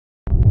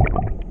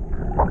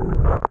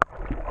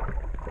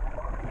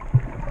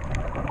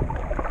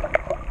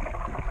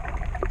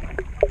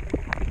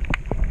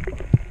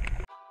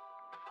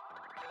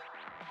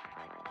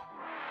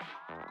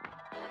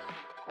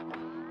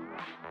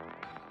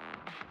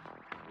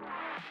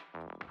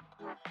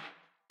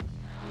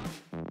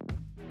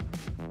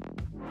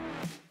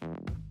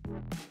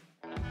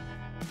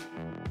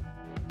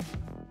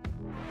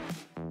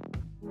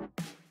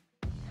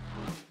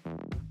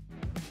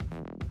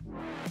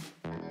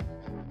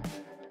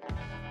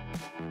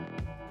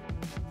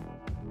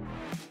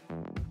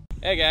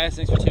Hey guys,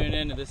 thanks for tuning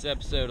in to this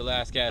episode of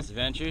Last Cast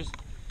Adventures.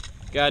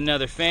 Got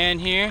another fan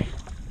here.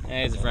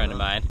 Hey, he's a friend of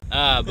mine.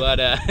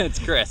 It's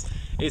Chris.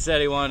 He said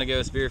he wanted to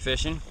go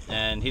spearfishing,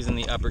 and he's in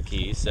the upper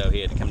keys, so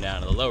he had to come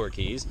down to the lower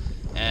keys.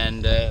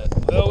 And,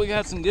 well, we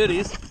got some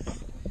goodies.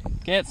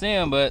 Can't see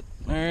them, but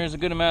there's a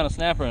good amount of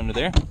snapper under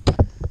there.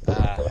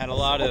 Had a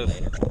lot of,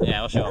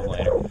 I'll show them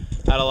later.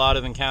 Had a lot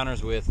of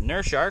encounters with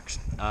Nursesharks.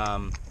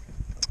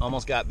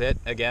 Almost got bit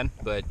again,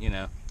 but, you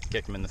know,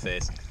 kicked him in the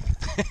face.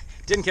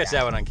 Didn't catch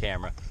that one on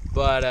camera,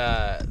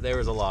 but there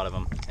was a lot of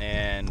them,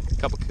 and a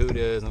couple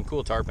kudas and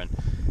cool tarpon.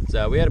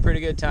 So we had a pretty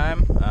good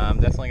time.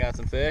 Definitely got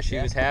some fish. He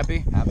was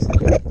happy.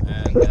 Absolutely.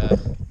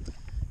 And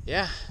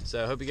yeah,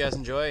 so I hope you guys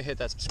enjoy. Hit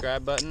that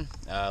subscribe button,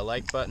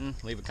 like button,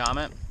 leave a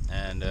comment,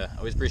 and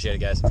always appreciate it,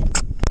 guys.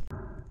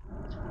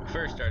 We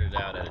first started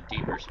out at a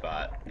deeper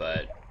spot,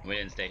 but we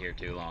didn't stay here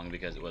too long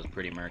because it was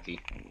pretty murky.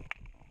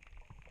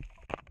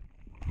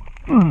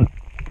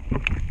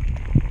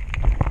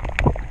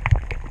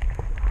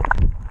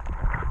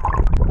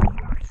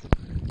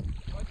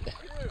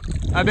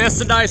 I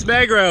missed a nice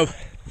mangrove.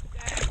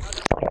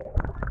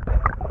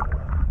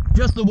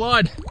 Just the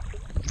one.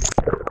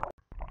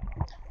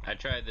 I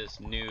tried this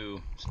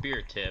new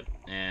spear tip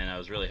and I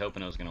was really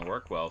hoping it was going to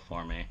work well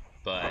for me,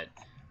 but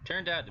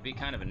turned out to be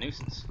kind of a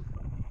nuisance.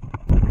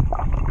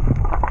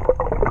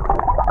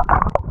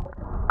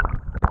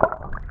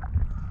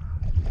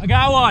 I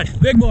got one,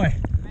 big boy.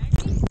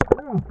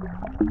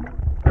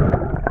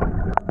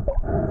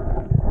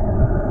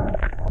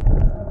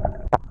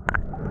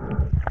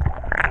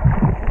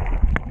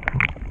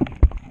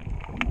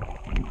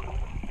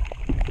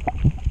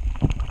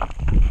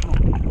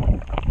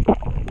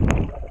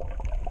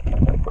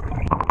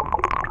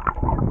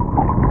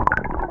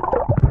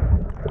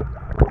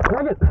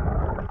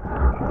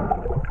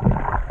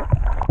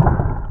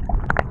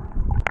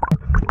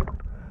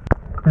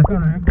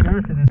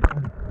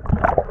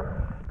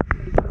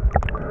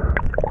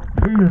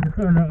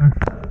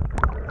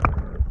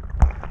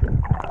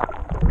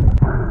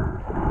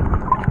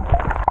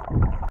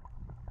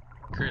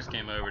 Chris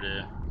came over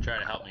to try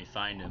to help me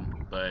find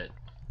him, but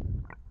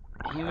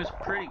he was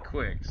pretty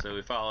quick, so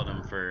we followed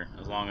him for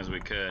as long as we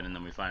could, and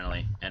then we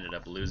finally ended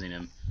up losing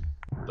him,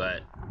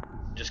 but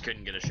just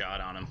couldn't get a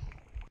shot on him.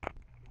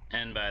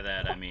 And by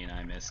that I mean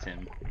I missed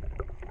him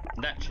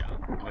that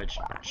shot, which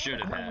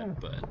should have had,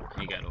 but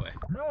he got away.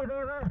 No.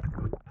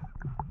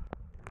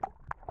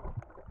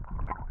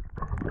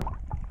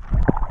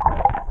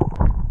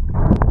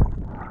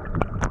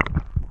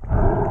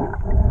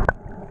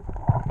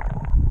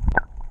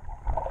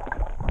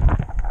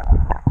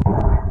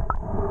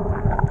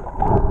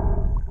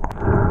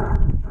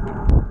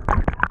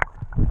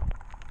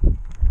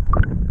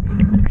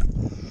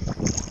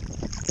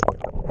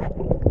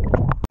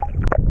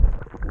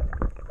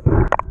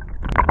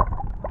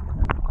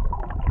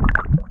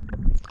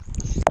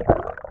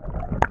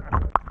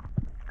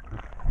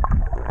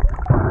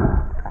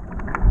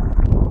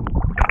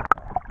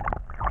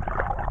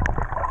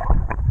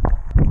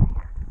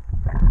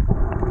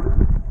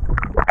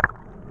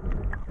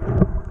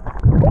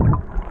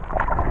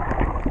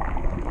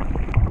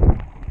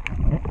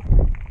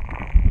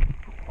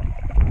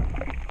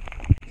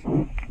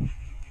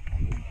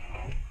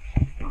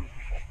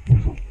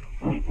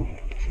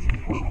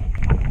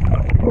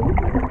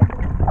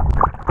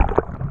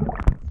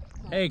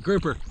 Hey,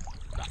 grouper.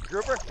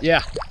 Grouper?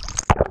 Yeah.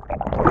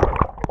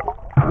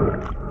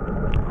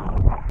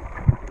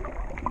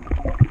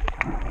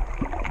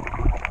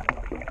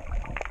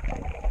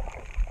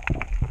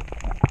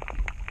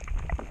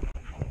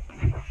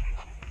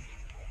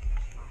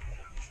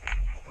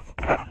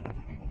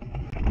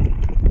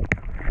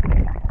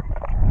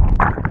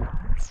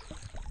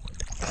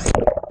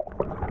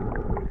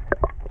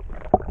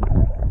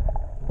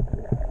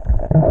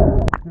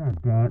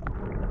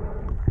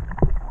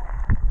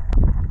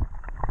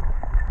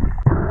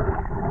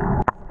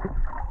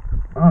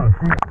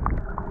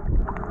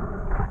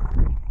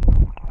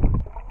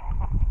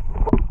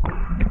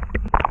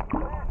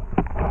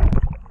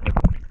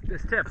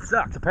 This tip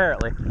sucks,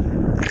 apparently.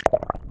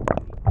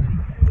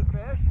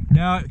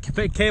 No,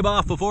 it came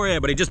off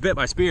beforehand, but he just bit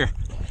my spear.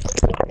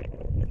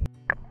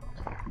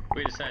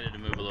 We decided to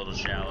move a little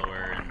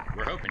shallower, and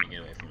we're hoping to get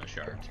away from the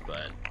sharks,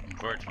 but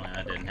unfortunately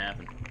that didn't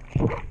happen.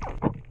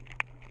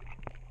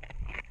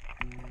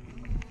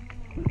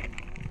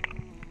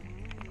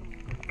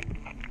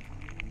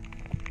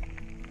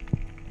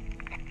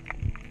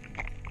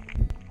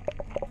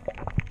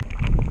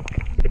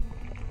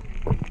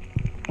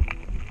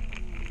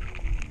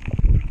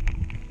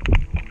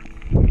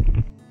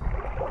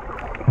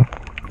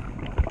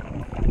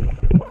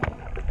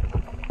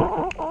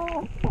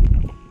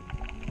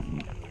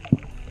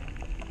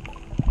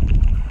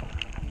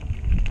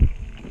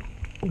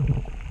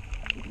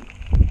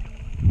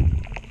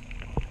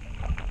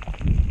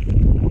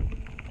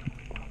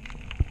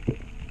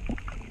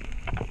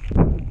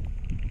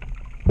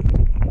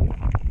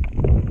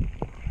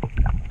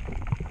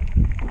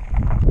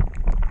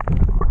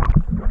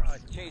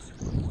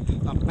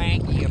 Chasing a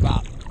banky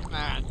about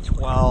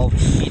 12.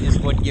 He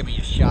just wouldn't give me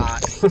a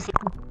shot.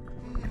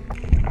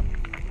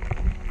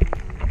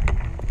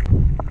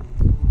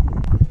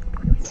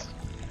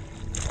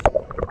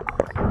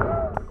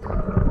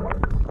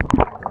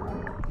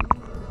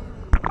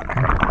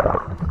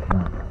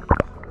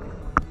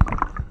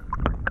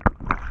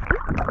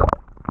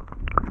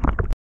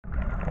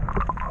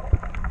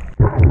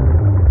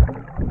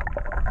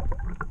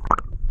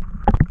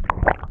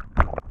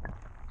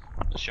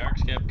 The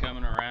sharks kept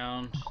coming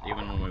around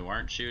even when we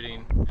weren't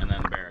shooting, and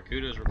then the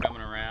barracudas were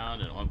coming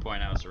around, and at one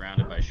point I was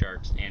surrounded by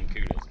sharks and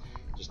cudas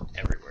just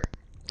everywhere.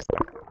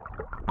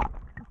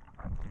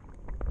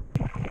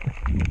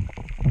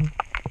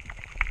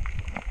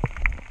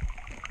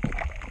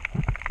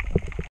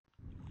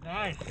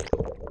 Nice.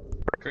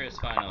 Chris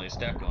finally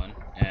stuck one,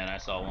 and I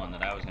saw one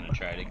that I was going to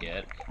try to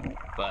get,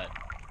 but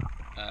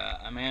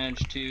I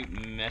managed to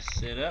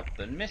mess it up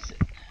and miss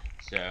it.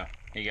 So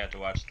he got to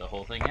watch the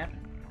whole thing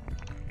happen.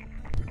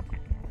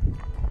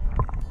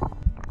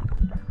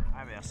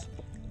 I miss.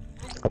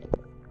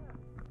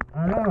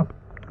 I know.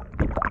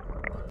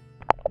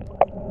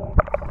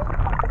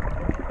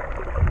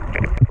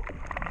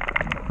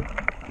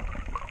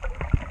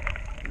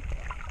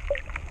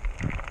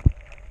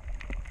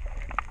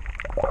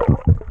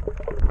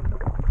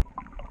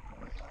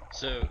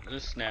 So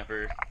this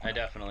snapper, I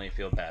definitely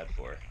feel bad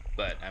for,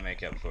 but I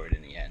make up for it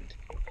in the end.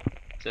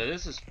 So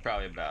this is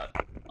probably about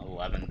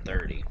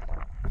 11:30.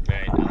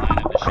 Right, I line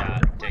up the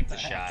shot, take the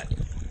shot,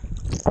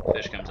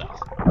 fish comes off.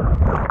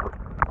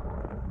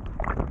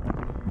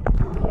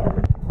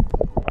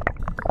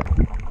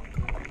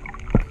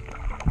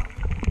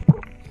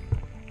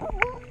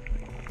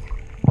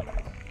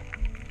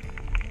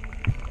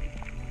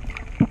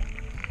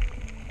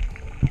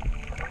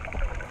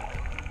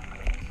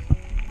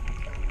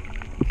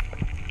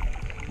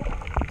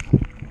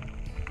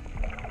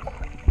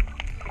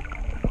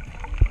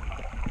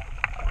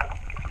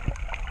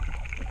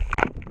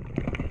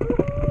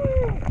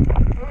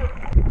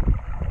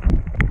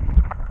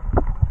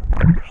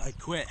 I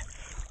quit.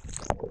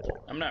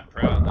 I'm not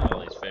proud that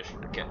all these fish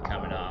kept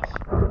coming off.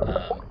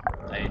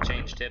 I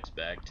changed tips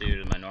back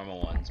too to my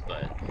normal ones,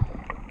 but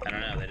I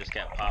don't know, they just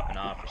kept popping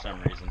off for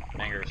some reason.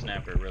 Mangrove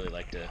snapper really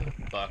like to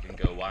buck and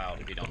go wild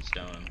if you don't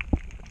stone them.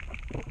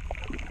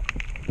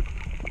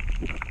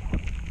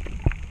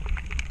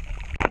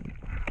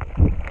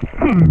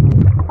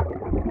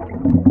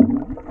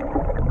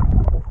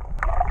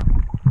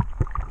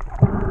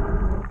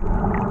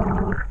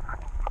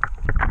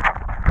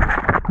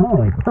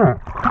 Holy crap.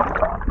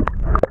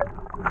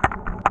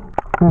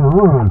 Come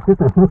on, get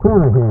the heck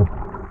out of here.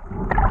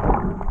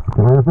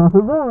 There's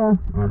nothing there.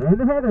 I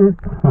didn't hit it.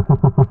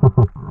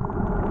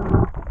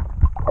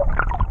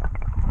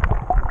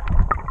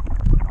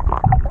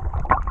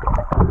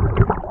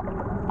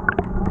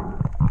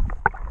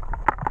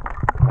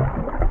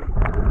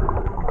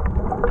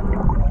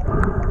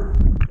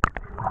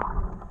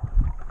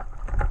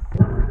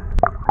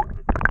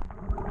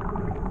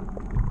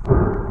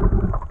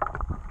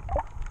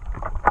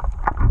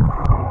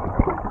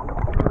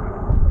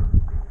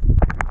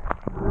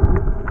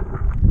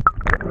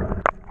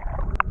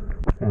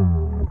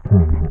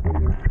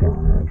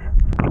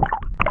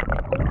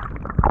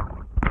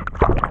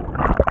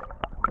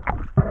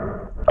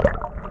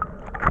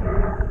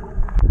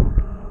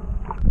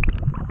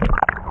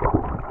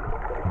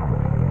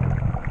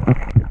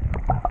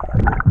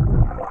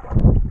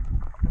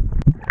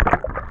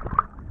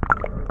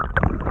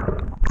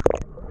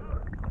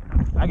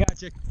 I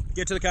got you.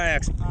 Get to the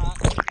kayaks.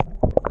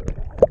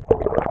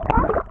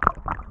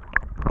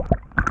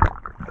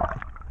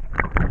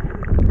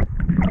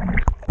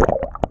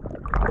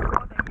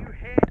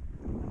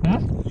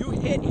 You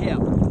hit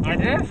him. I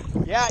did?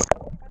 Yeah.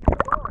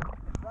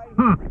 Right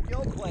here,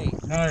 gill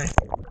plate. Nice.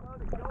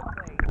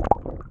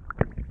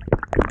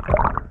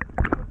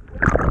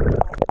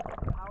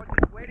 I was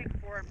just waiting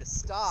for him to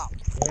stop.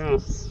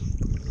 Yes.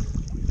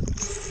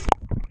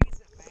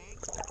 Decent, man.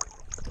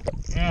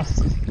 Yes.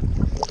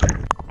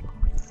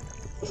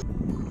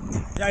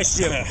 Nice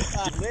shimmy.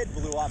 The lid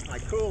blew off my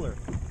cooler.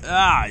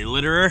 Ah, you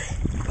litterer.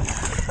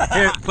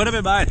 Here, put him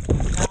in mine.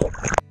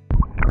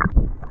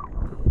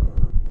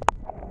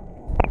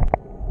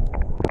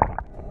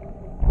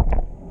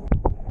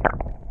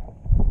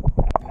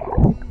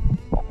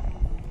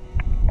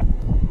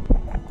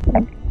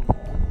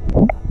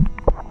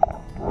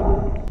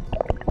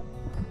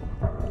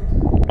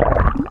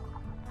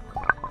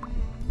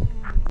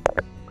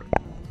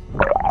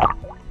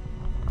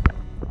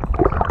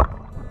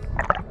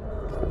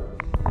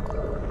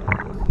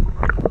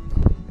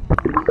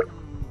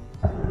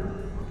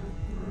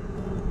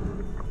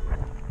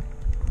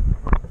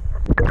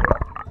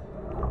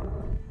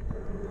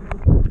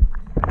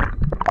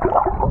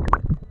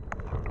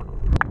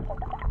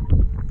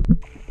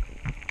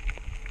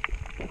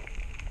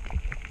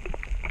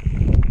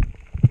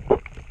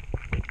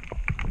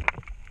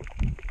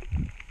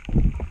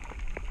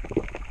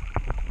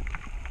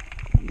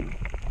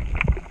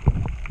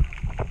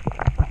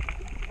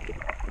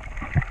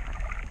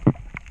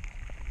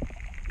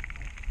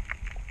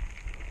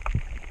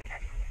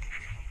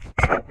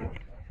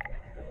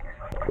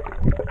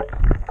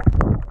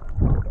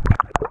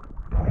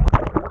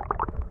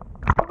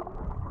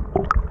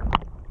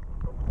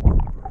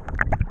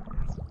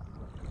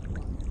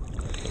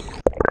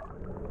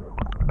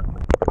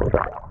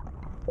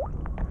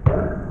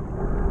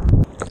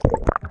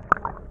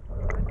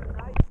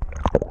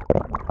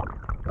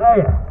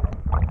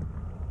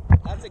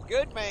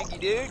 good, Mangy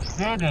dude.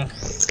 Kinda.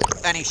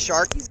 Any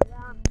sharkies?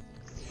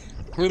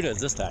 Who does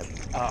this time?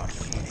 Oh,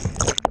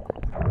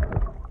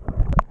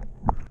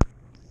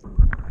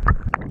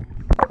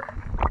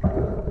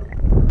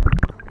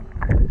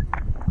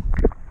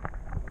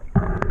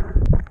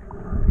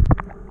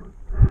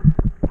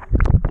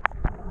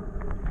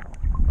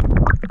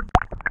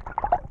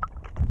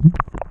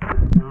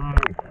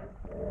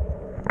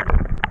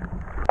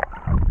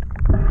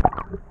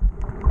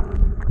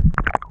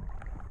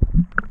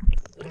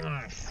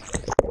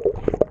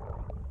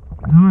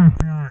 Nice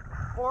shot.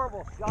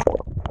 horrible shot.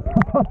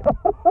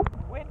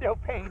 Window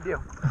paned him.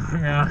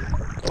 Yeah.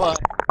 But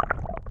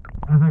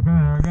That's okay,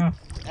 there we go.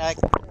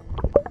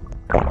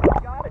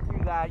 you gotta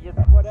do that.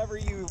 It's whatever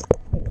you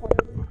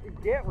can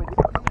get with it.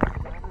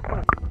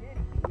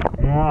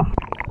 Yeah.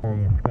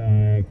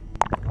 Okay.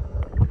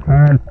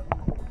 Turn.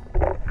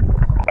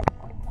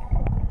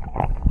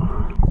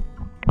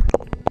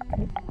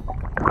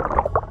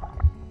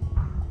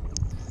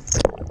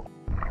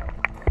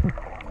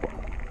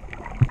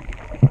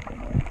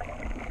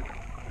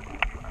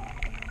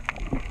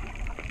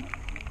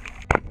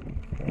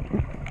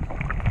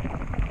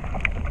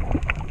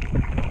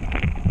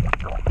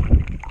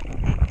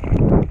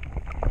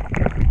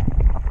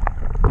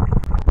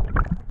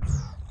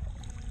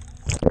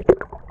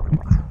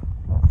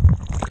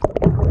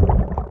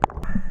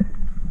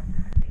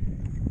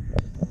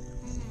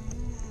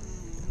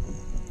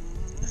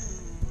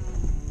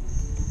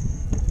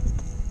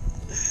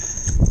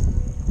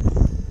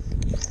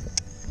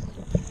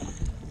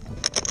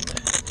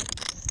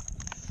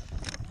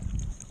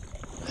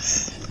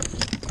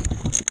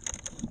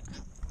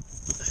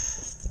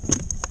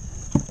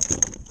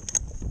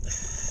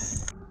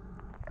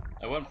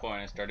 At one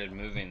point I started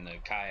moving the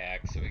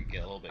kayak so we could get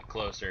a little bit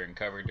closer and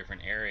cover a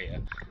different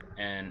area,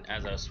 and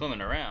as I was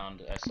swimming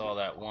around I saw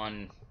that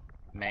one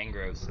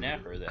mangrove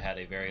snapper that had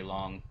a very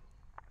long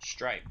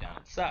stripe down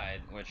its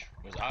side, which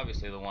was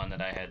obviously the one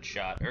that I had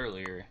shot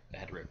earlier that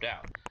had ripped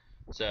out.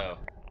 So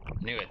I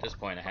knew at this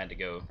point I had to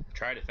go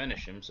try to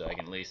finish him so I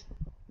can at least,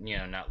 you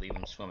know, not leave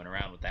him swimming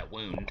around with that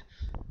wound.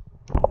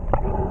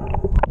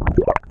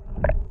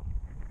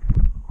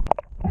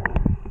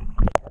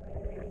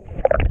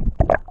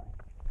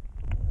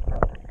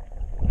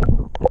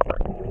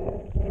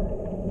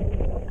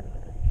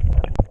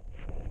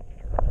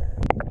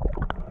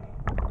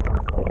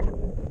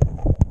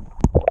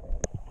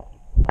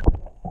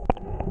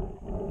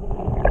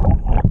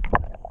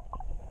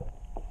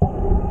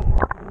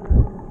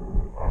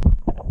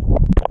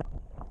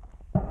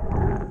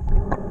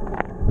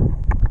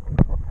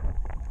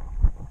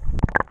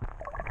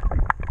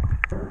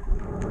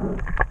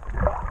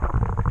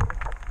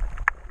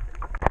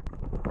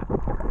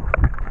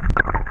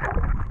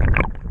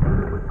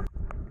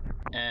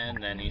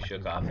 And then he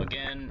shook off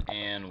again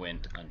and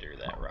went under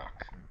that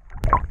rock.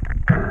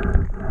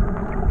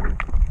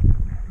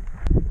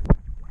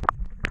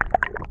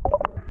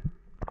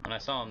 When I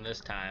saw him this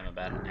time,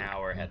 about an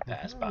hour had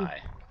passed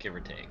by, give or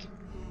take.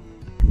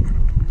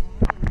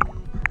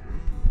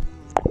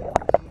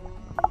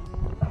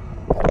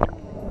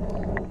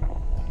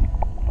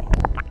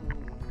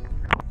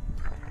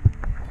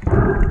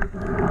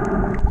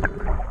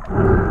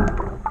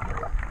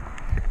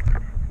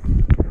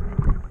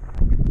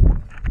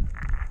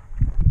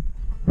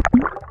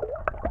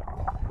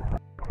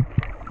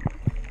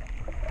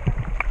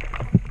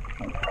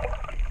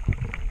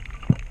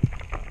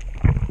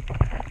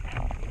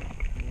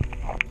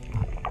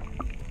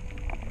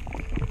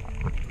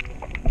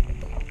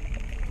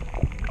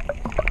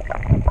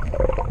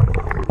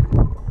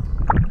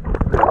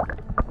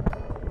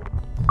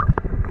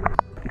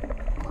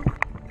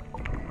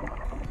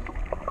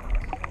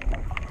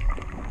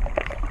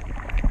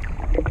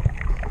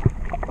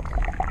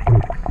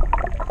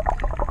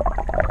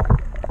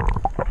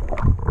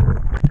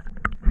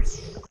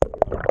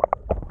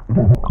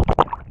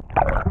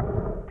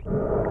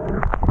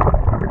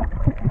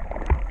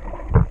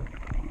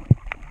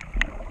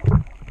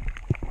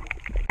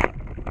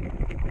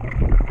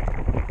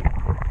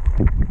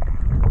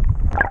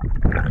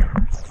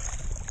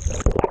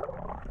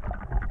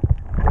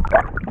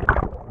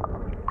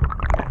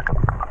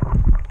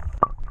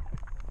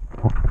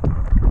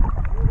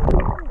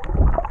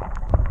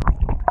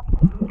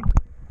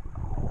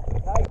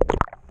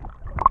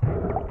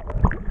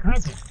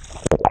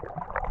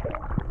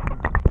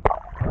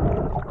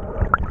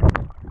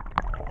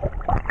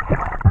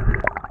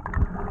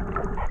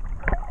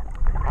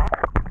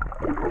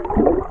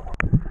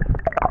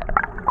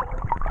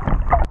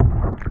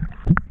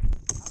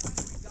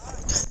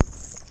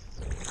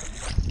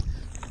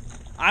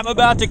 I'm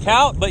about to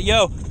count, but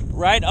yo,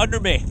 right under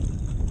me,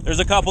 there's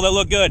a couple that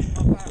look good.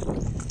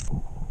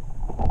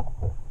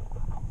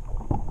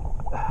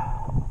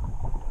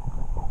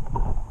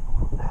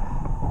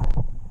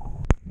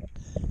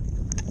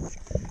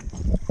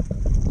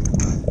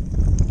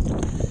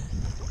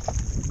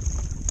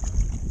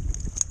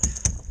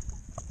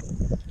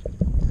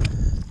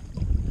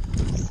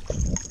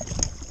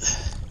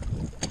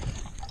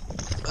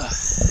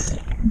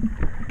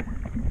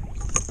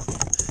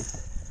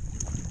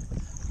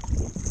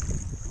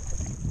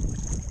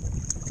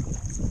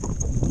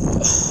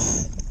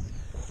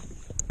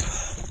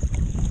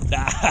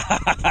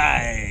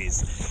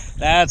 Nice.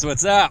 That's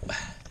what's up.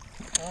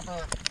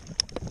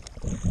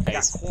 I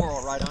got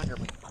coral right under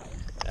me.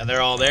 And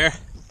they're all there?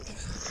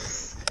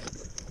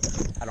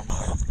 I don't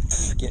know.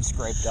 Get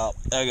scraped up.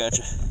 I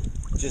gotcha.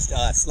 Just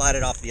slide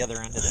it off the other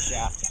end of the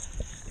shaft.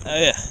 Oh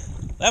yeah,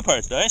 that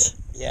part's nice.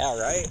 Yeah,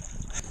 right?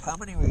 How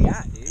many we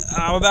got, dude?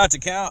 I'm about to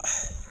count.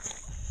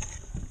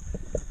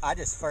 I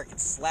just freaking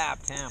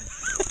slapped him.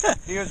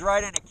 He was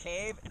right in a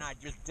cave, and I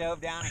just dove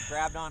down and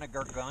grabbed on a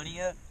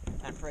gorgonia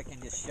and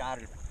freaking just shot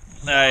it.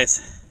 Nice.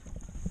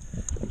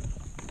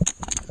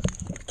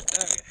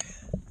 Okay.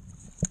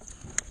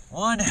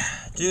 1,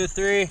 2,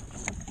 3,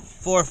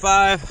 4,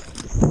 5,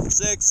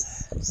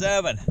 6,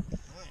 7.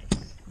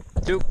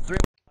 2, 3.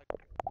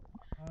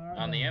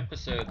 On the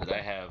episode that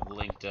I have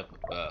linked up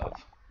above,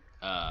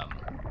 I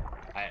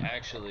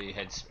actually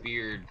had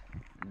speared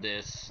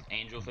this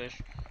angelfish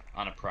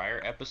on a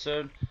prior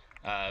episode.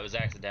 It was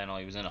accidental.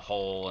 He was in a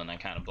hole, and I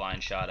kind of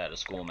blind shot at a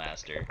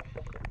schoolmaster.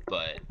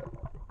 But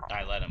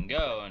I let him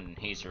go, and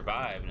he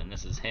survived. And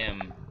this is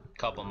him a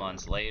couple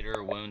months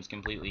later, wounds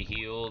completely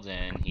healed,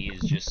 and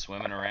he's just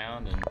swimming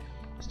around and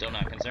still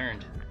not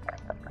concerned.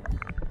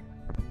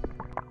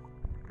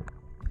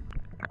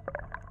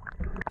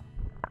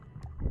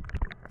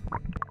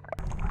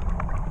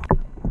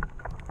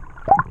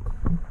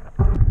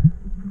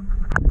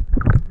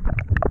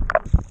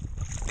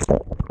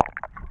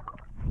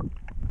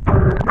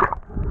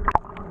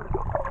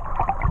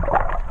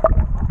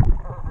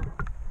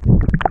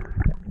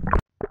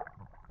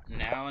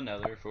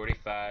 Another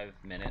 45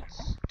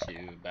 minutes to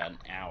about an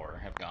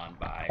hour have gone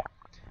by,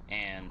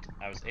 and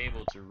I was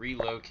able to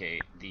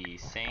relocate the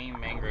same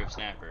mangrove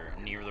snapper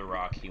near the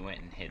rock he went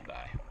and hid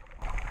by.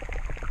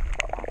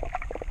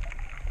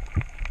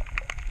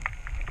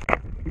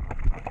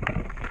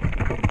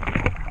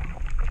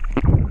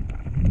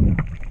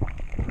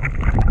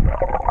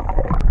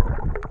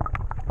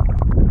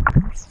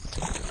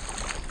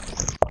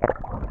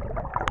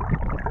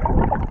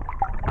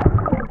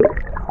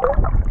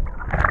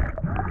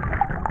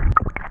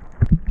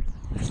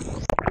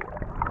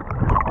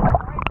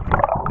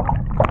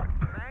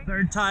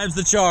 Third time's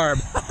the charm.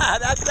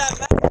 That's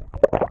that.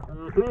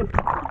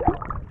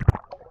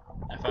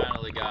 I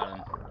finally got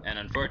him, and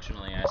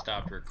unfortunately I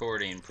stopped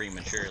recording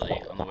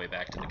prematurely on the way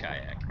back to the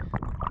kayak.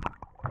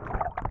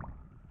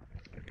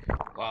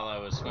 While I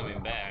was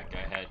swimming back,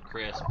 I had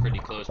Chris pretty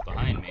close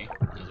behind me,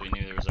 as we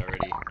knew there was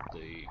already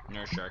the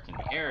nurse shark in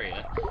the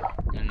area,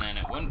 and then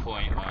at one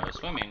point while I was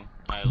swimming,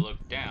 I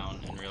looked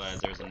down and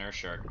realized there was a nurse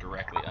shark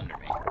directly under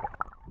me.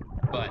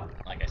 But,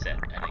 like I said,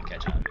 I didn't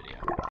catch it on video.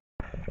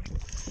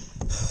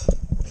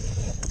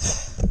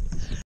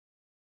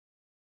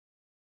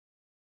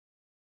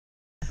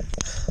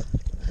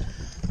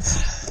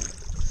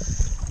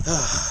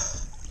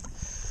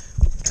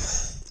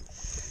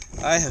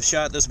 I have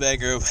shot this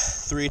mangrove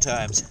 3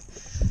 times.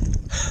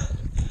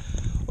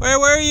 Where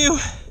were you?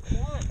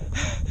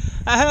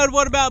 I had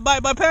one about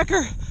bite my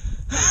pecker.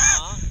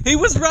 He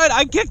was right.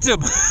 I kicked him.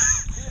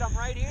 Dude, I'm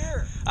right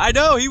here. I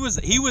know. He was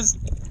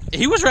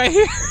right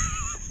here.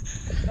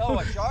 Oh,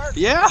 a shark?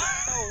 Yeah.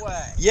 No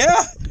way.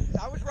 Yeah.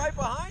 I was right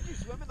behind you,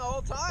 swimming the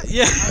whole time.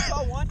 Yeah. I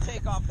saw one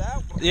take off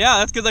that one. Yeah,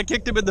 that's because I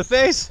kicked him in the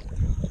face.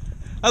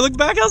 I looked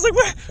back. I was like,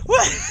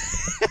 what?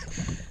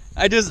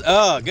 I just,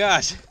 oh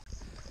gosh.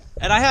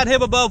 And I had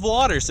him above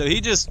water, so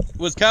he just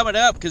was coming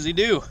up because he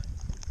knew.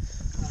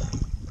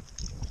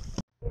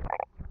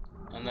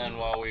 And then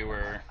while we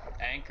were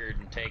anchored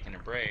and taking a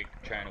break,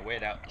 trying to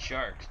wait out the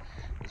sharks,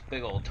 this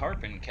big old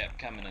tarpon kept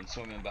coming and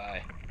swimming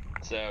by.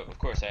 So, of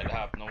course, I had to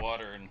hop in the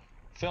water and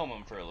film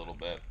him for a little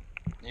bit.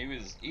 He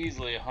was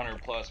easily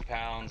 100 plus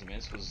pounds. I mean,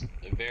 this was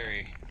a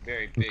very,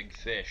 very big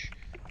fish.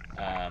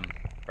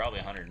 Probably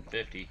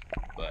 150,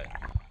 but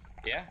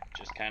yeah,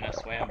 just kind of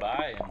swam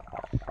by, and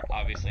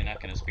obviously not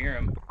going to spear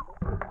him,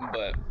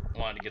 but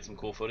wanted to get some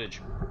cool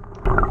footage.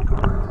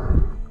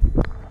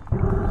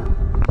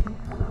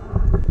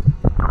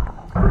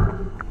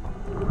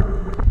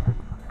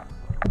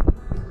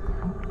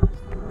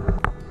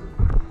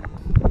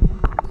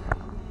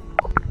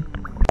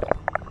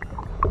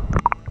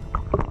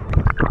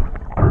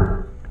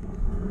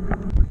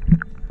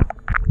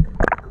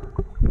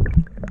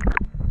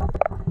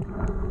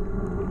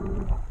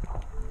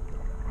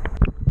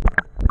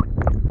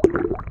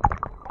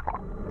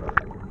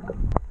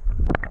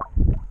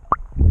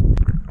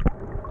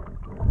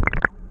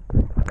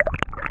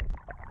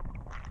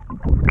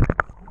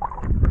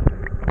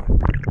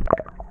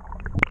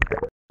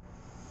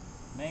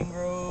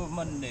 Mangrove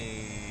Monday.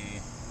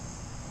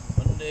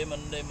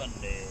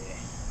 Monday.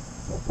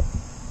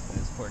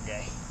 This poor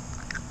guy.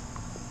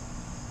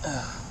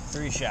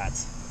 3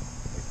 shots.